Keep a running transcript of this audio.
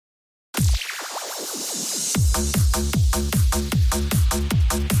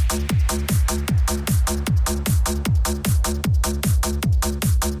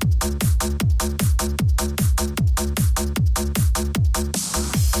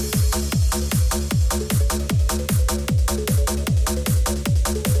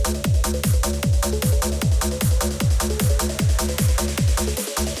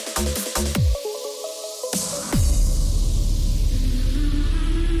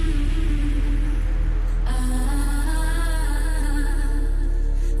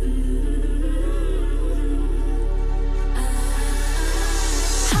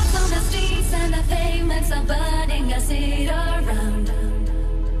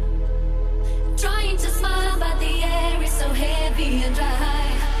being dry.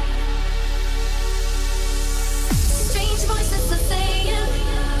 Strange voices are saying,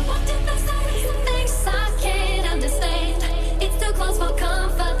 what if I say some things I can't understand? It's too close for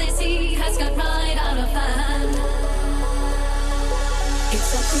comfort, this heat has got right out of hand.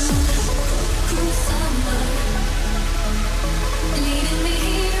 It's a cruel summer, leaving me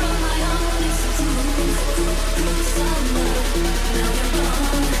here on my own. It's a cruel summer, now you're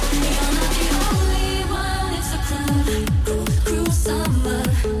gone. You're not the only one. It's a cruel summer,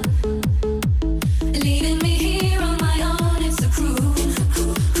 leaving me here on my own. It's a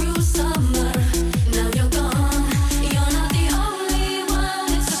cruel summer, now you're gone. You're not the only one.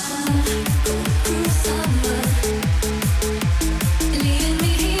 It's a cruel summer, leaving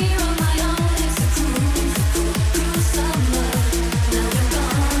me here on my own. It's a cruel summer, now you're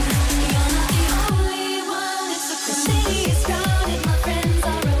gone. You're not the only one. It's a cruel. The city is crowded, my friends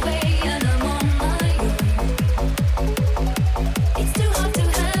are away, and I'm on my own. It's too hard to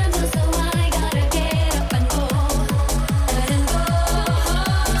handle, so I gotta get up and go.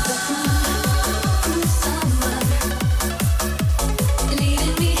 It's a cruel summer,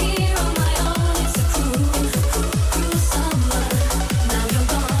 leaving me here on my own. It's a cruel summer, now you're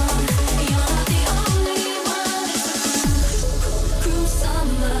gone. You're not the only one. It's a cruel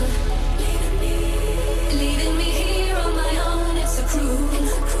summer, leaving me here on my own. It's a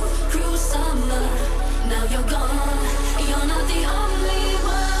cruel summer, now you're gone. You're not the only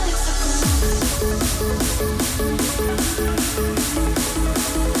one. It's a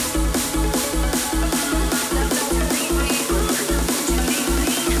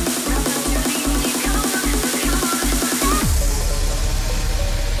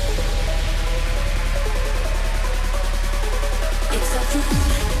It's a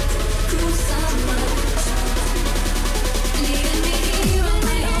cruel summer, leaving me here on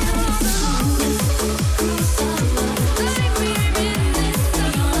my own. Cruel summer, like we've been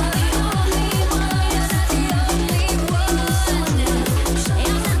missing. You're not the only one. You're not the only one.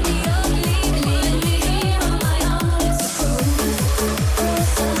 You're not the only one. Leaving me here on my own. It's a cruel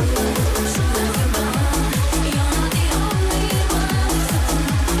summer, now you're gone. You're not the only one. It's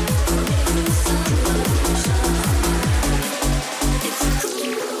a cruel summer. It's a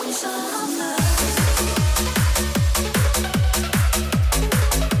cruel summer.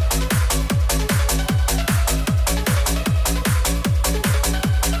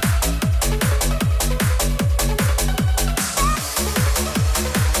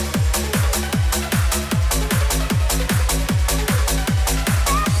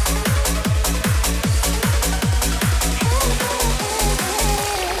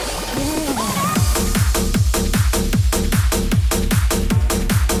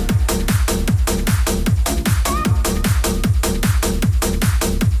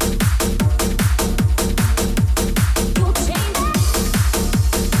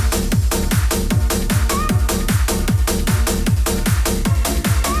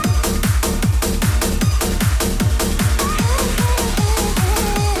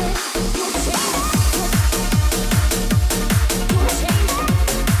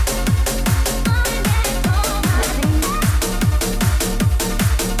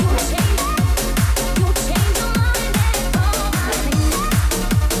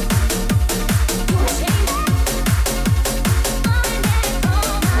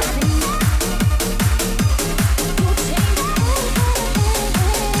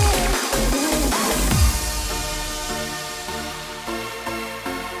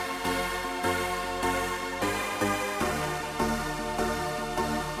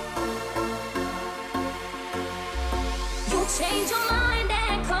 You'll change your mind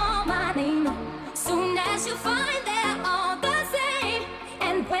and call my name. Soon as you find they're all the same.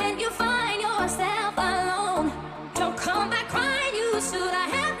 And when you find yourself alone, don't come back crying, you should I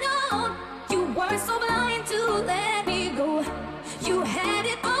have known. You were so blind to let me go. You had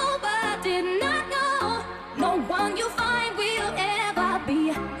it all but did not know. No one you find will ever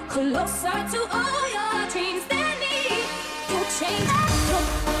be closer to all your dreams than me. You'll change.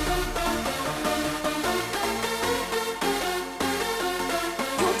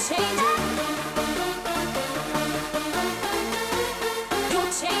 You'll change.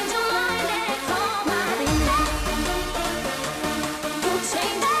 You'll change your mind and call my name. You'll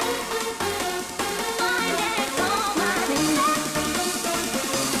change mind and call my name.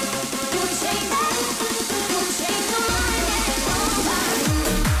 You'll change your mind and call my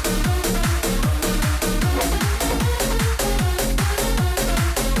name.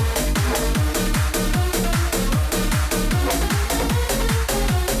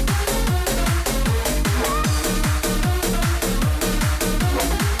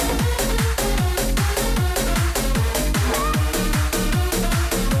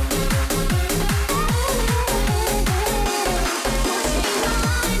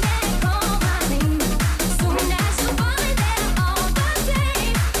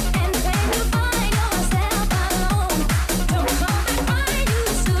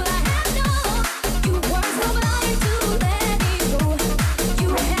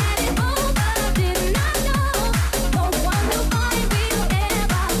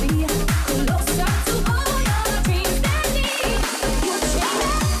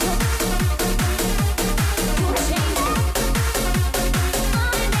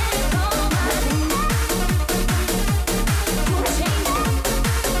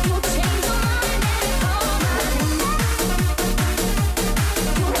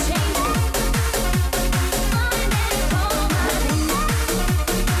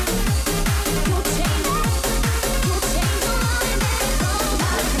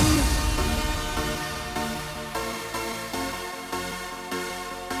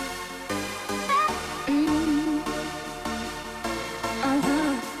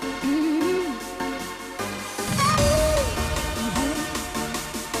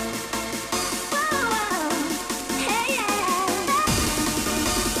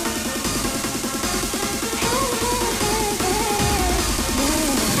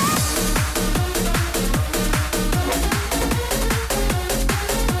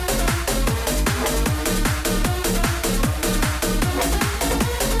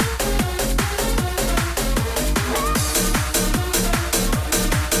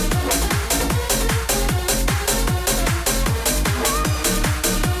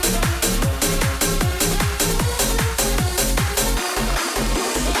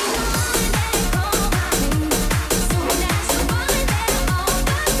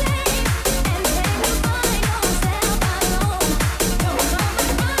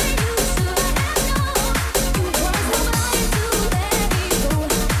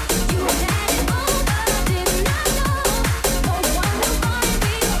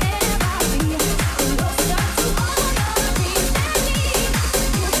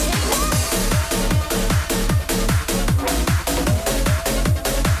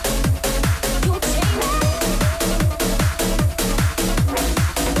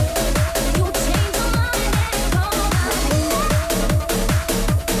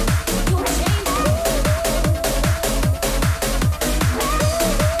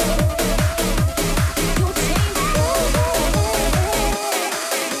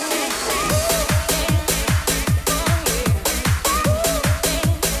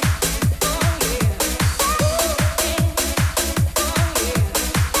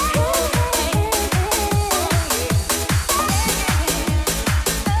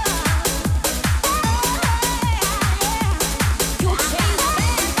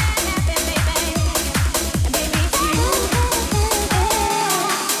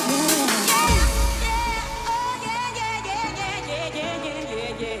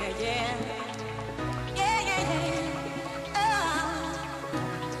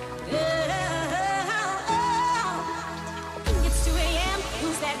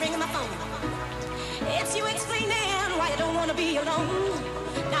 alone.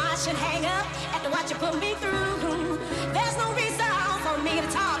 Now I should hang up after what you put me through. There's no reason for me to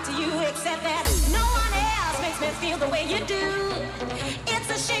talk to you except that no one else makes me feel the way you do. It's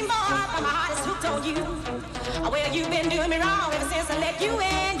a shame, boy, but my heart is hooked on you. Well, you've been doing me wrong ever since I let you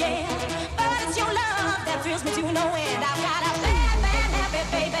in, yeah. But it's your love that thrills me to no end. I've got a bad, bad habit,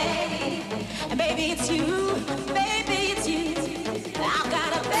 baby. And baby, it's you. Baby, it's you. I've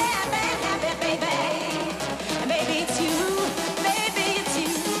got a bad, bad habit, baby. And baby, it's you. Baby, it's you.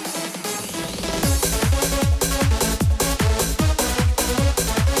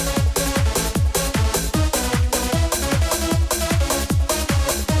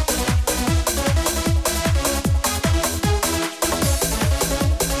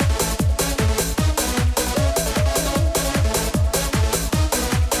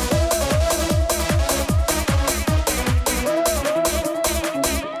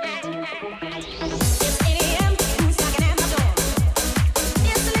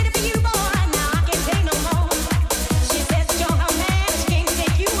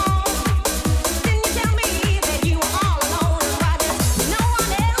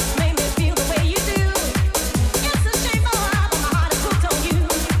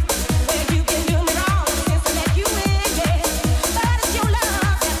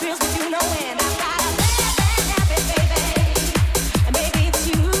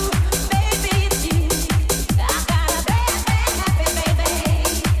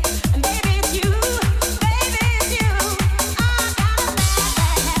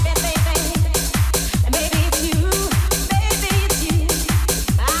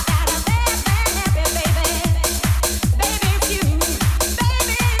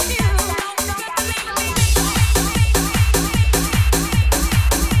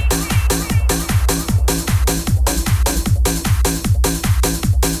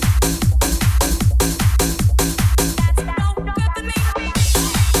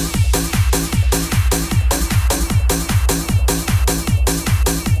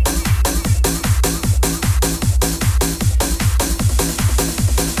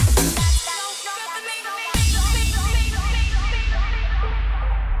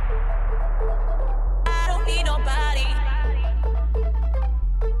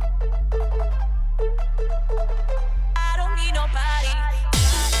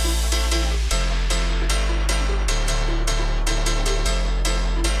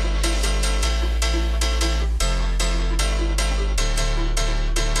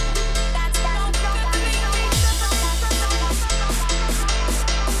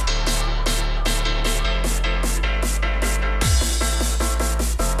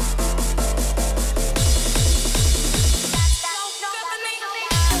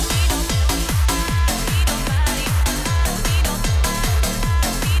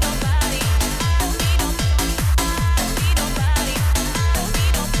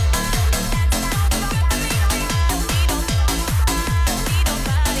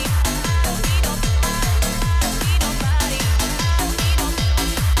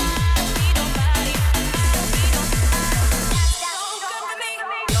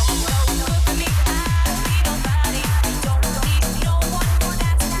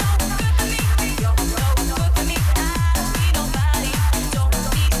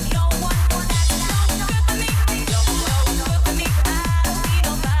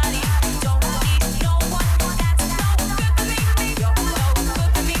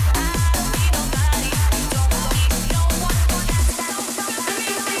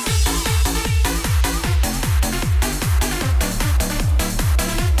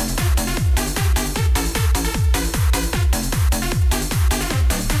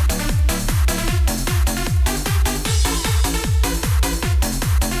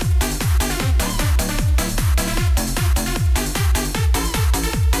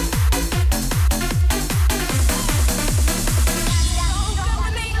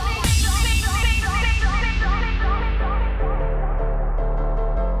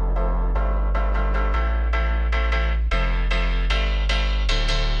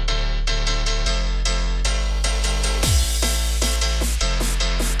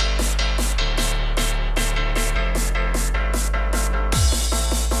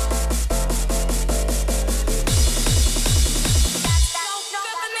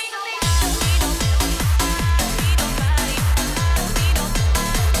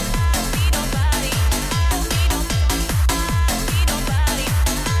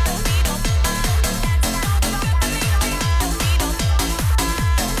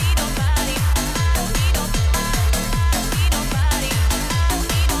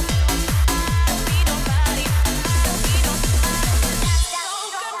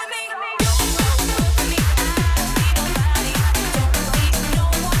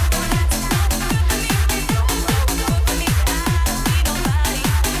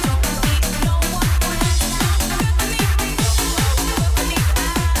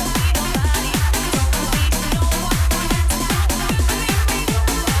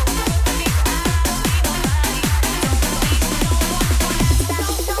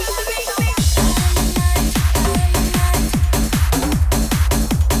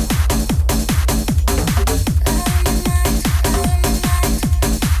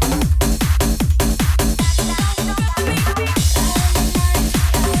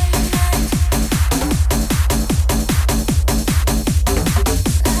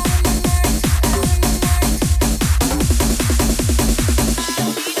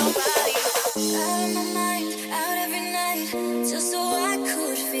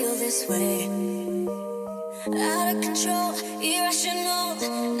 this way. Out of control, irrational.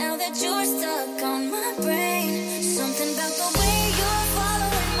 Now that you're stuck on my brain, something about the way you're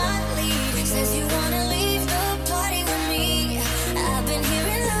following my lead says you wanna leave the party with me. I've been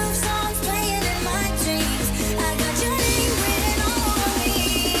hearing love songs playing in my dreams. I got your name written all over me.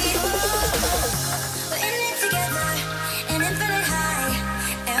 We're in it together, an infinite high,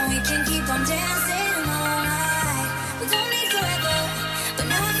 and we can keep on dancing all night. We don't need forever, but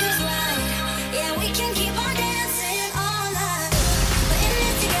now it feels right. Yeah, we can keep on dancing all night. We're in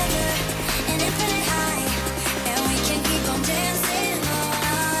it together, an infinite high, and we can keep on dancing.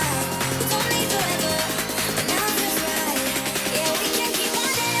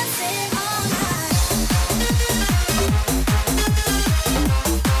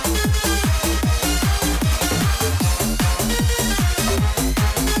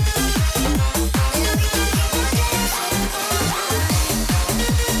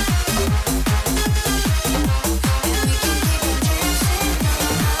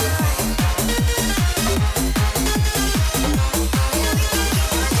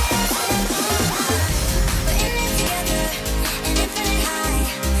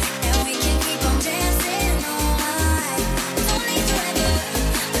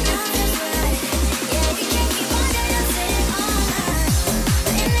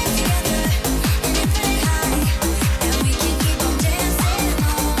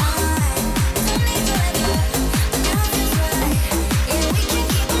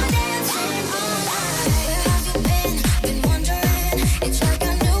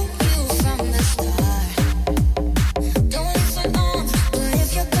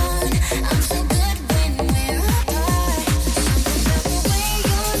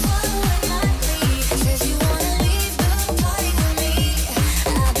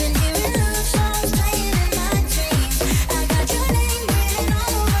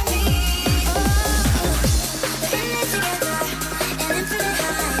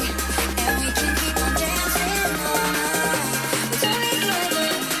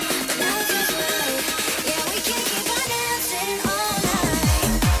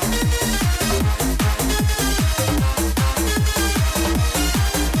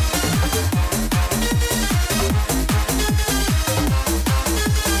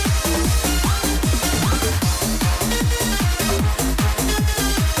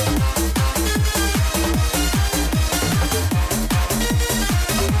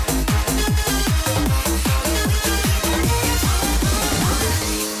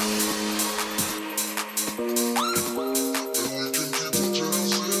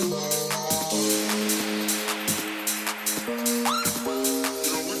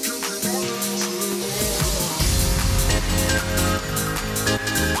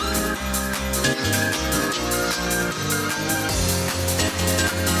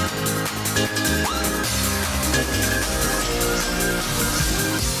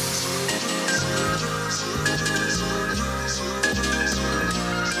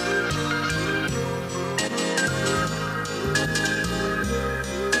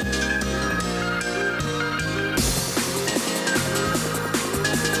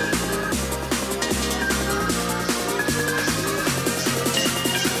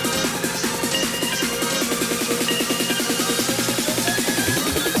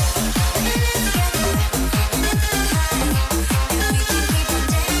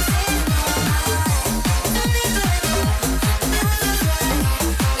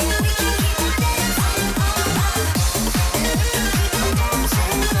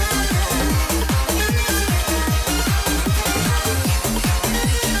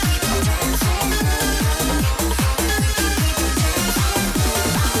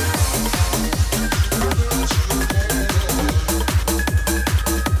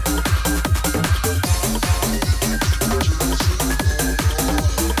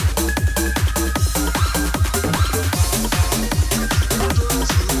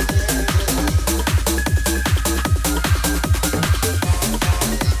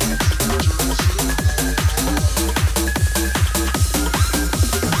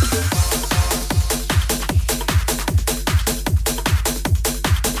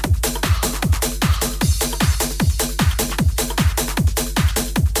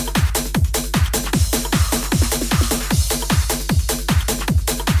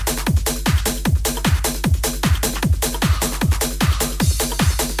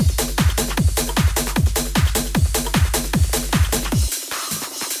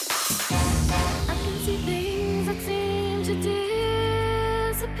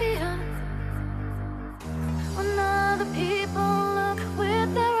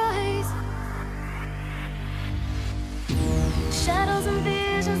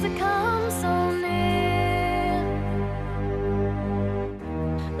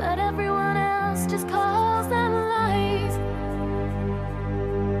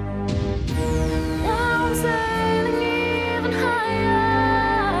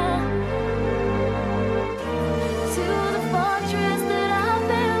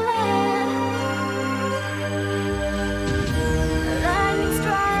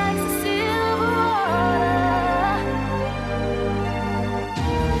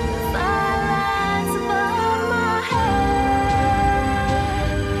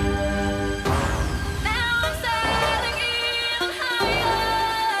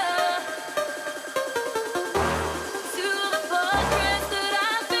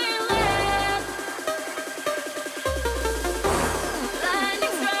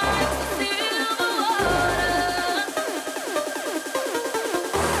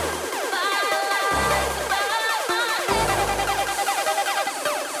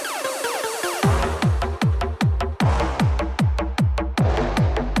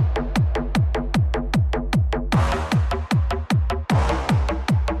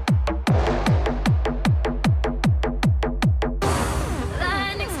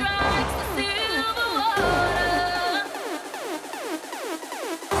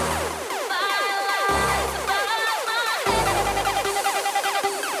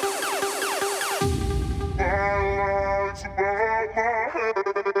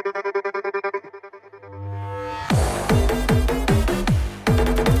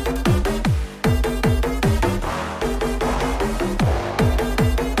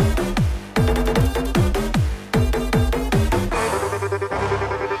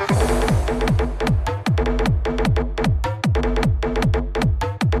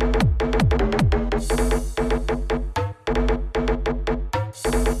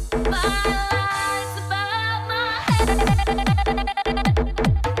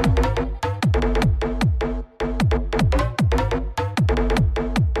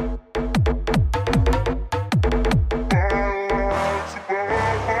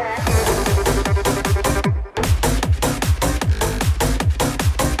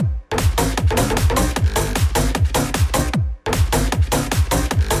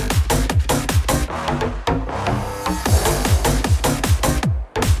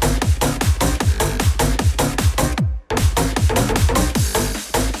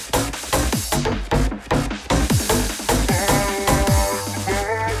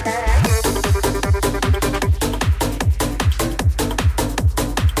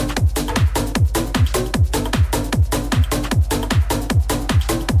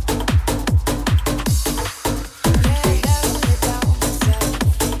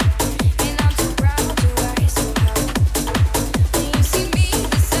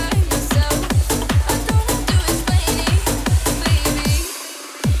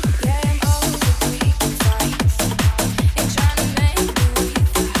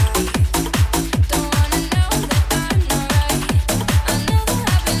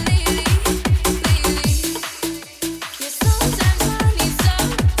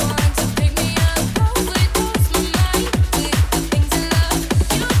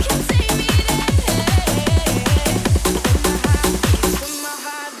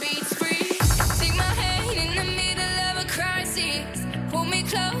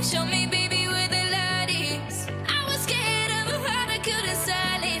 close, show me, baby, where the light is. I was scared of a heart I couldn't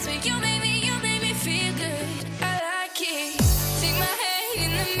silence, but you made me feel good. I like it. Take my hand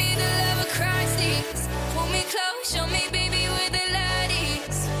in the middle of a crisis. Pull me close, show me, baby, where the light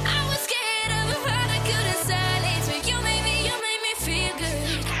is. I was scared of a heart I couldn't silence, but you made me feel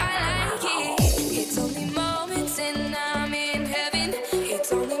good. I like it. It's only moments and I'm in heaven.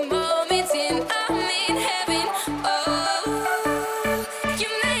 It's only moments and I'm in heaven. Oh, you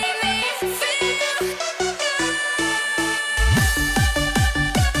made me feel good.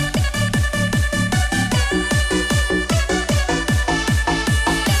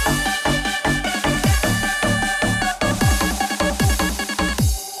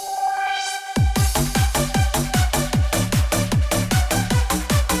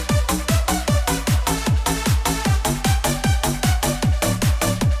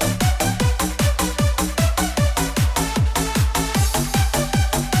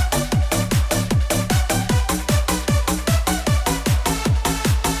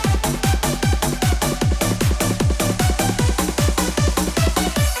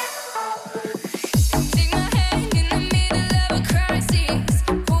 Take my hand in the middle of a crisis.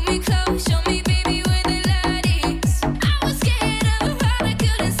 Pull me close, show me, baby, where the light is. I was scared of a heart I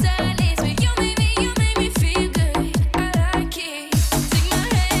couldn't silence, but you made me feel good. I like it. Take my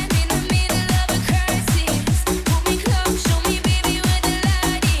hand in the middle of a crisis. Pull me close, show me, baby, where the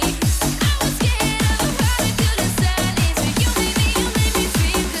light is. I was scared of a heart I couldn't silence, but you made me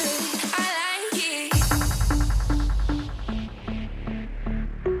feel good. I like it.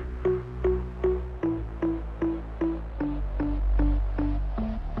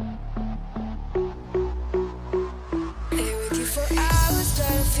 Lay with you for hours,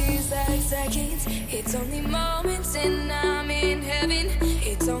 but it feels like seconds. It's only moments and I'm in heaven.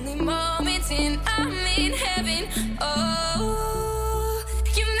 It's only moments and I'm in heaven. Oh,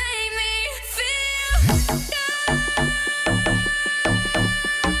 you made me feel good.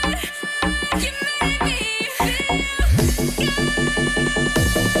 You made me feel good.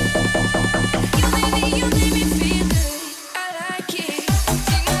 You made me feel good. I like it.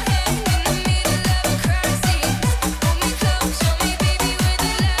 Take my hand in the middle of a crisis. Pull me close, show me, baby, where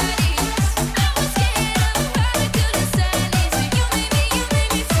the light is. I was scared of a heart I couldn't silence, but you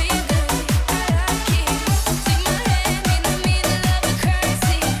made me feel good. I like it. Take my hand in the middle of a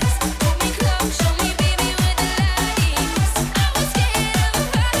crisis. Pull me close, show me, baby, where the light is. I was scared of a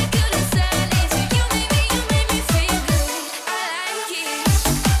heart I couldn't silence, but you made me feel good. I like it.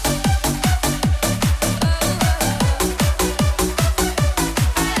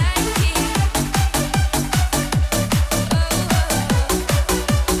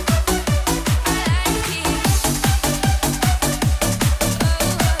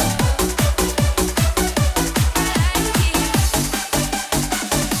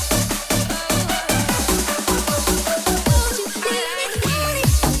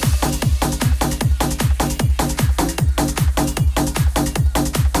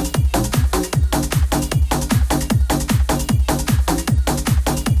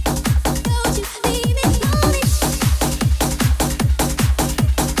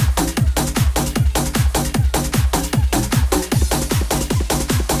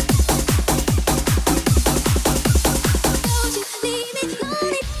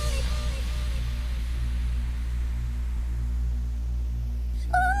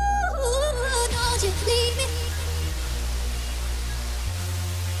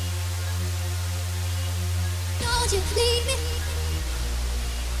 Don't you leave me.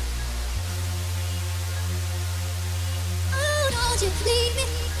 Oh, don't you leave me.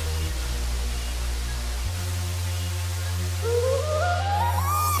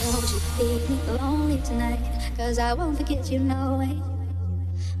 Don't you leave me lonely tonight, 'cause I won't forget you, no way.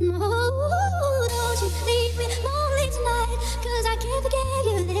 No, don't you leave me lonely tonight, 'cause I can't forget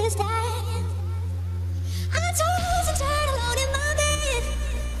you this time. I told you to turn alone in my bed,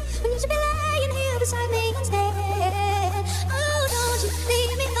 when you should be lying here beside me instead. Oh, don't you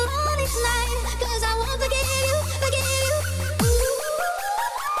leave me lonely tonight, 'cause I won't forget you, forget you. Ooh,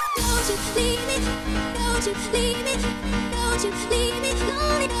 don't you leave me, don't you leave me, don't you leave me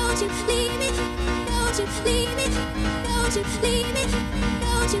lonely, don't you leave me, don't you leave me, don't you leave me,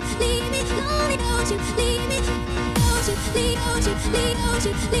 don't you leave me lonely, don't you leave me, don't you leave, don't you leave, don't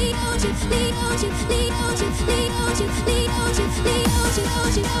you leave, don't you leave, don't you leave, don't you leave, don't you leave, don't you leave, don't you, don't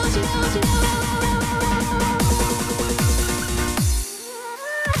you, don't you, don't you, don't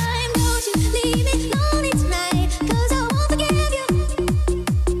you leave me lonely tonight, 'cause I won't forgive you.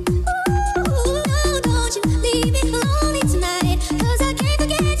 Ooh, don't you leave me lonely tonight, 'cause I can't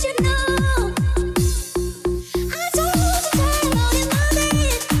forget you, no. I told you to turn alone in my bed,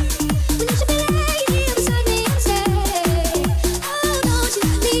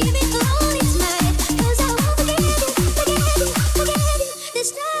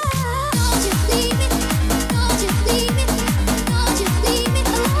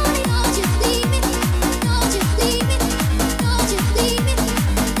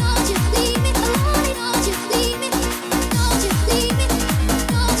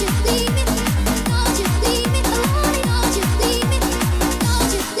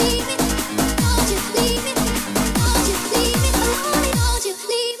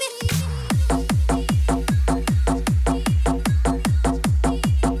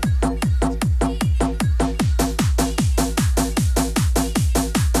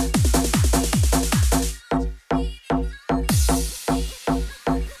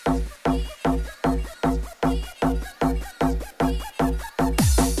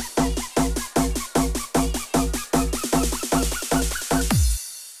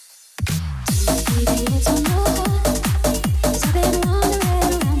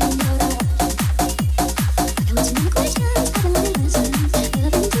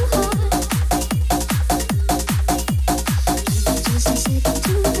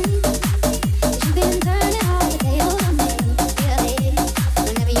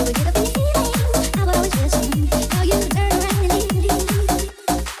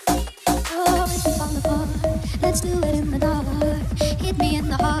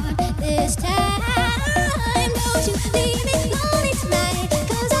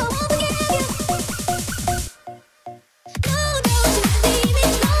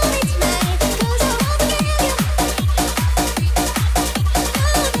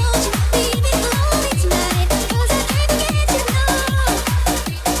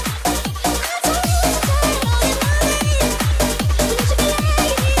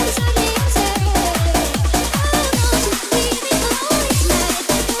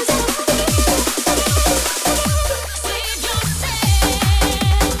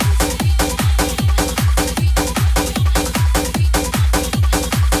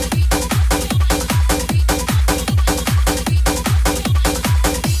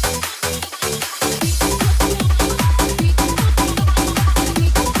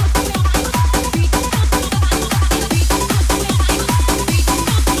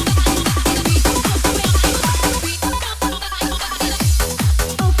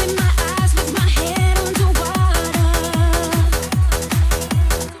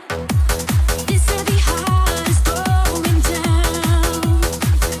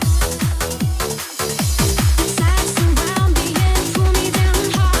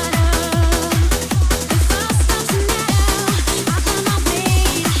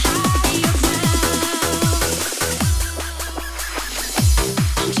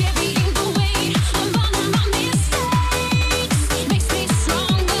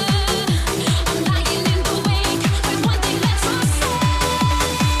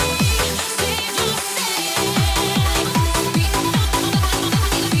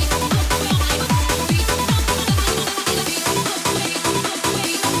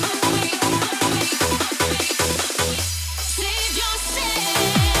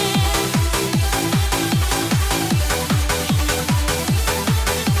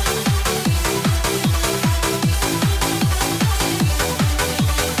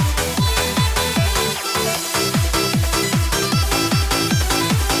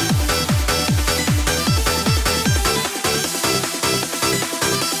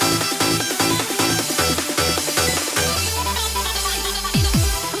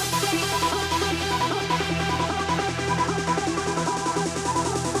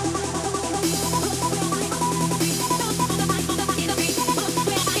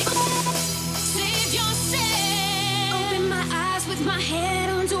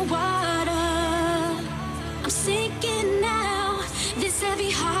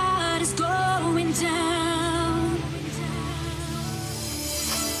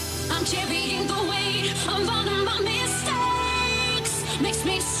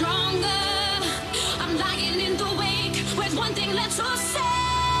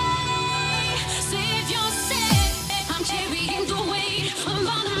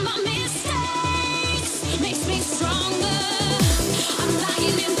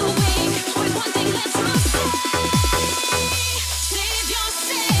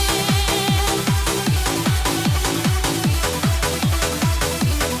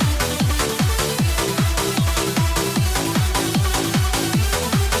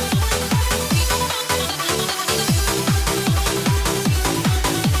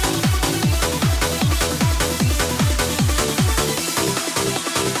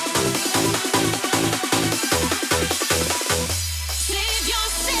 Save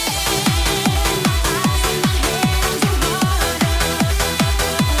yourself.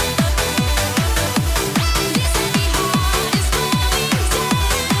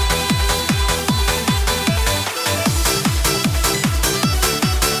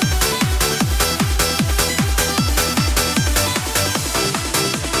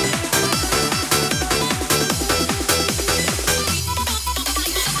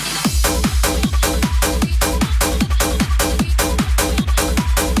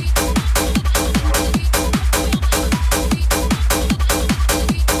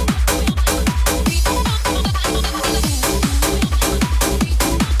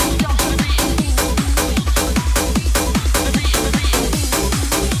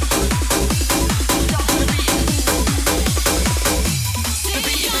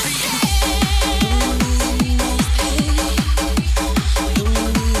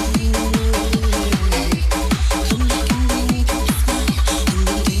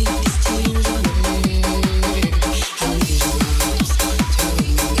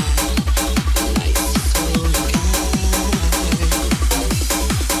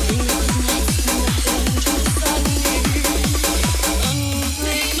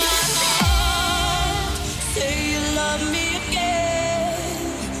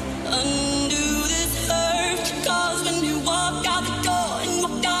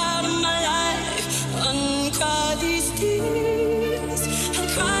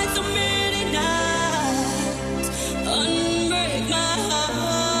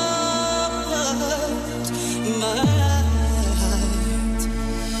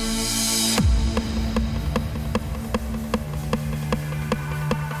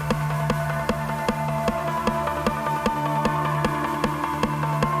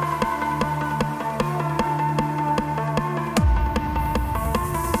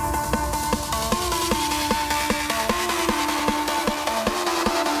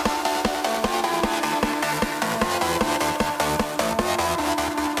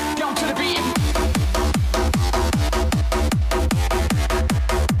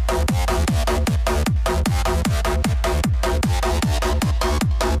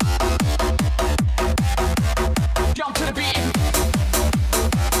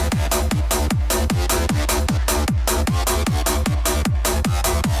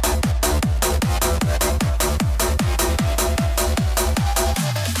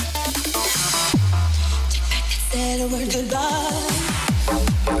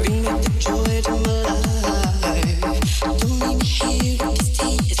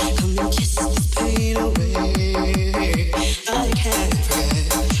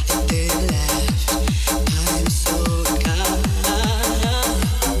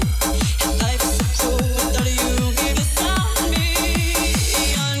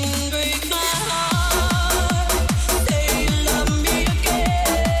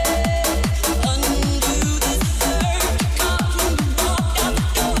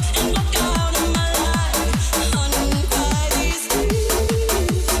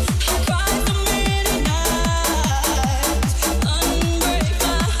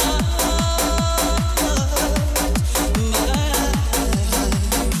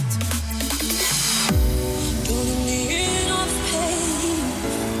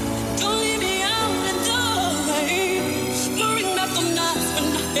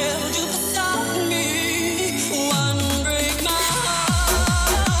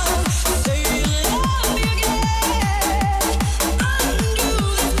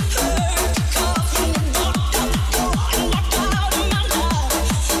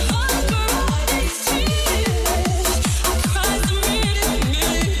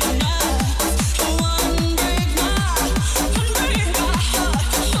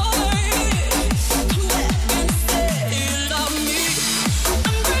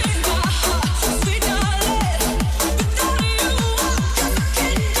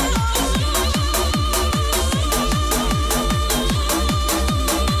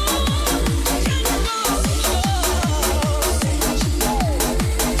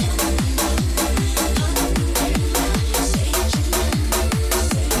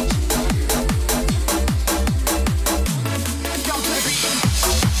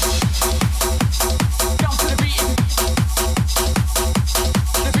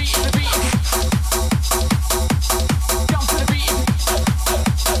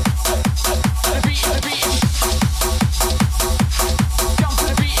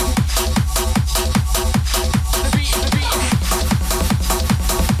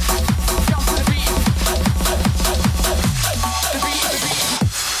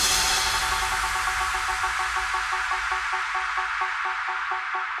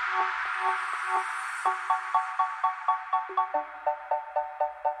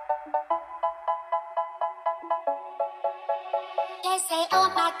 They say, oh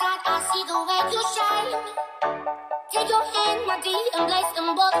my God, I see the way you shine. Take your hand, my dear, and place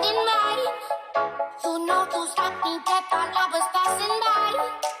them both in mine. You know you stopped me dead while I was passing by.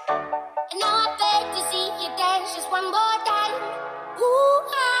 And now I beg to see you dance just one more time. Ooh,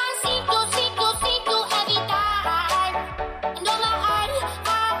 I see you every time. And oh my,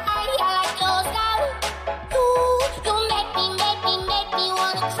 I like your style. Ooh, you make me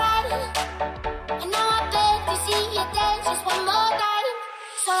wanna try. And now I beg to see you dance just one more time.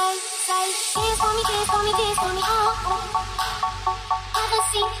 Say, dance for me, oh. Never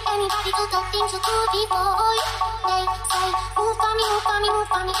seen anybody do the things you do before. They say, move for me,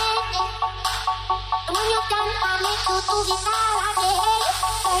 hey. And when you're done, I'll make you do it like it.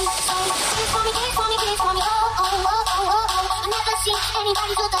 Say, dance for me, oh. I never seen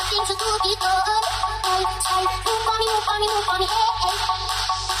anybody do the things you do before. They say, move for me, hey.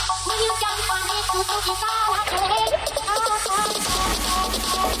 When you're done, I'll make you do it like it.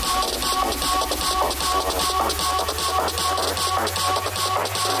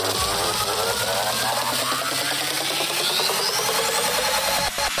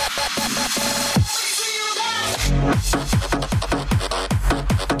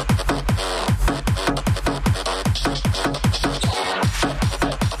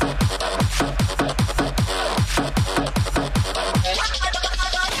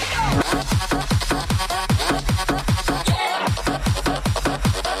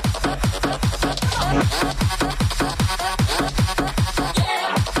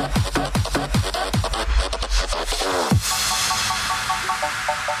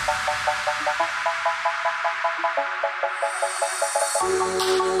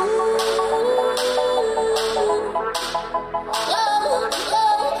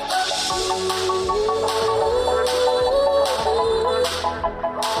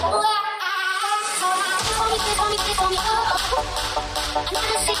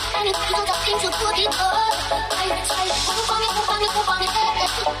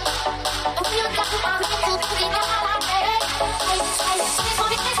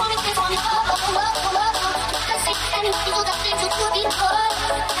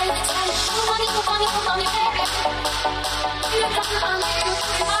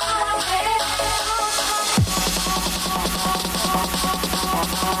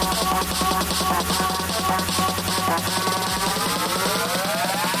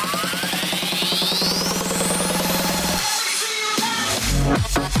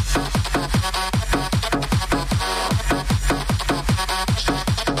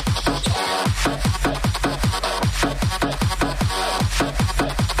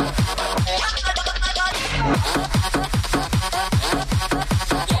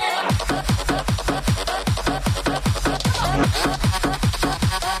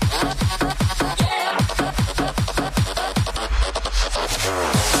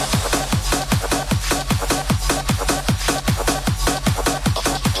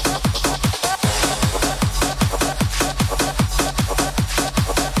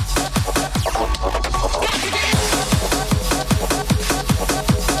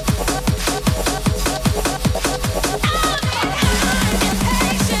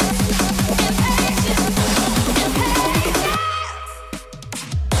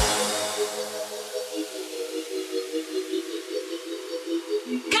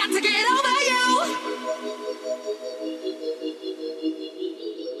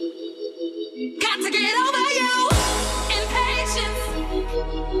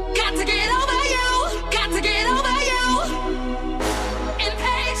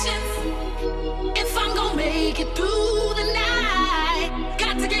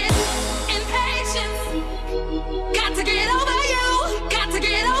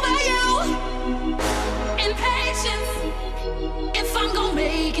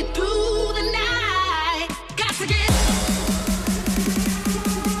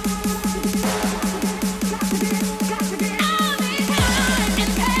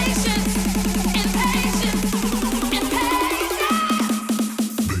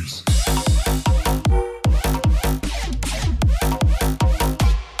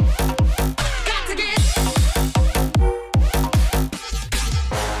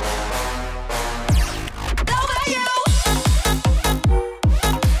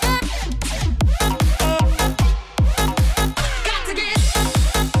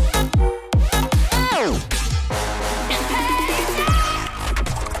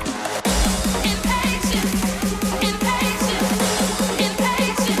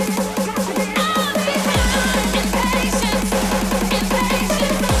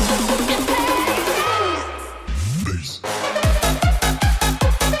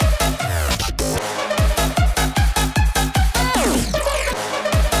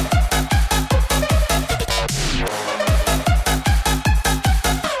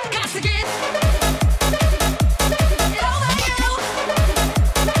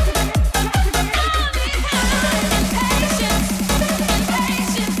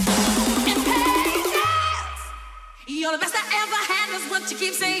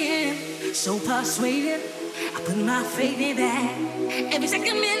 So persuaded, I put my faith in that. Every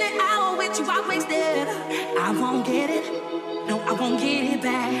second, minute, hour with you, I wasted. I won't get it, no, I won't get it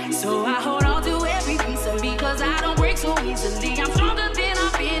back. So I hold on to every piece of me, cause I don't break so easily. I'm stronger than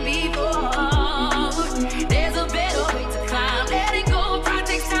I've been before. There's a better way to climb, letting go, pride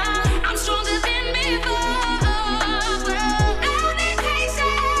takes time. I'm stronger than before. I need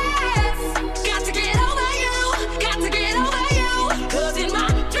patience, got to get over you, got to get over you. Cause in my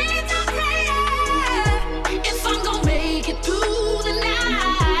dreams I'm praying, if I'm gonna make it through the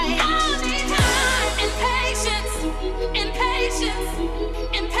night, I need time and patience, and patience,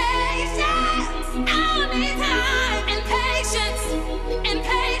 and patience. I need time and patience, and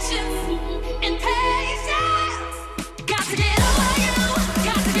patience, and patience. Got to get over you,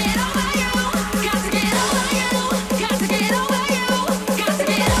 got to get over you, got to get over you, got to get over you, got to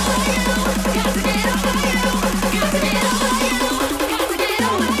get over you, got to get over you, got to get over you, got to get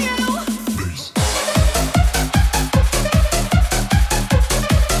over you.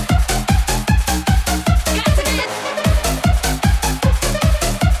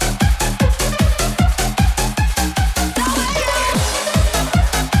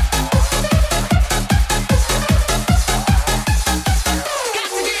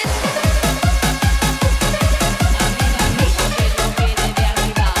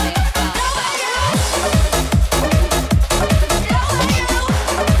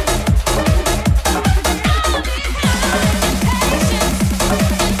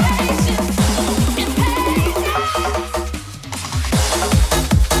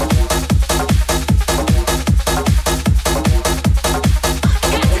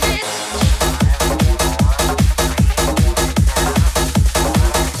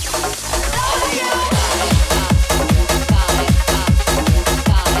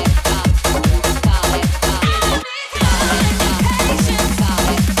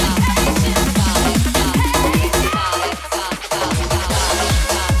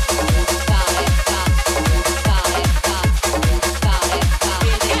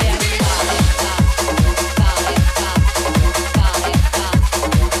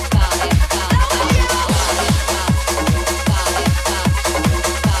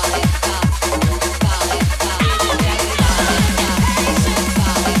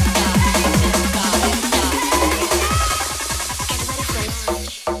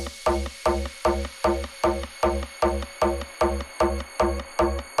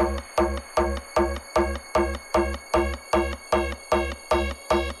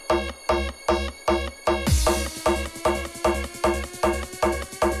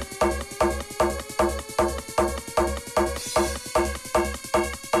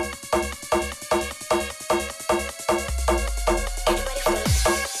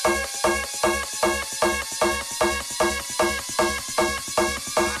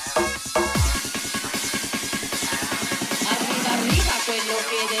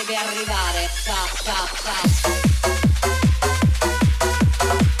 deve arrivare. Sa.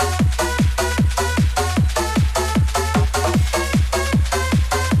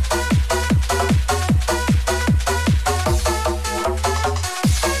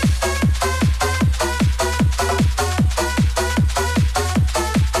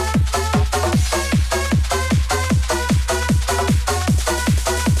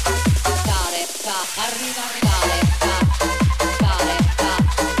 Arriva,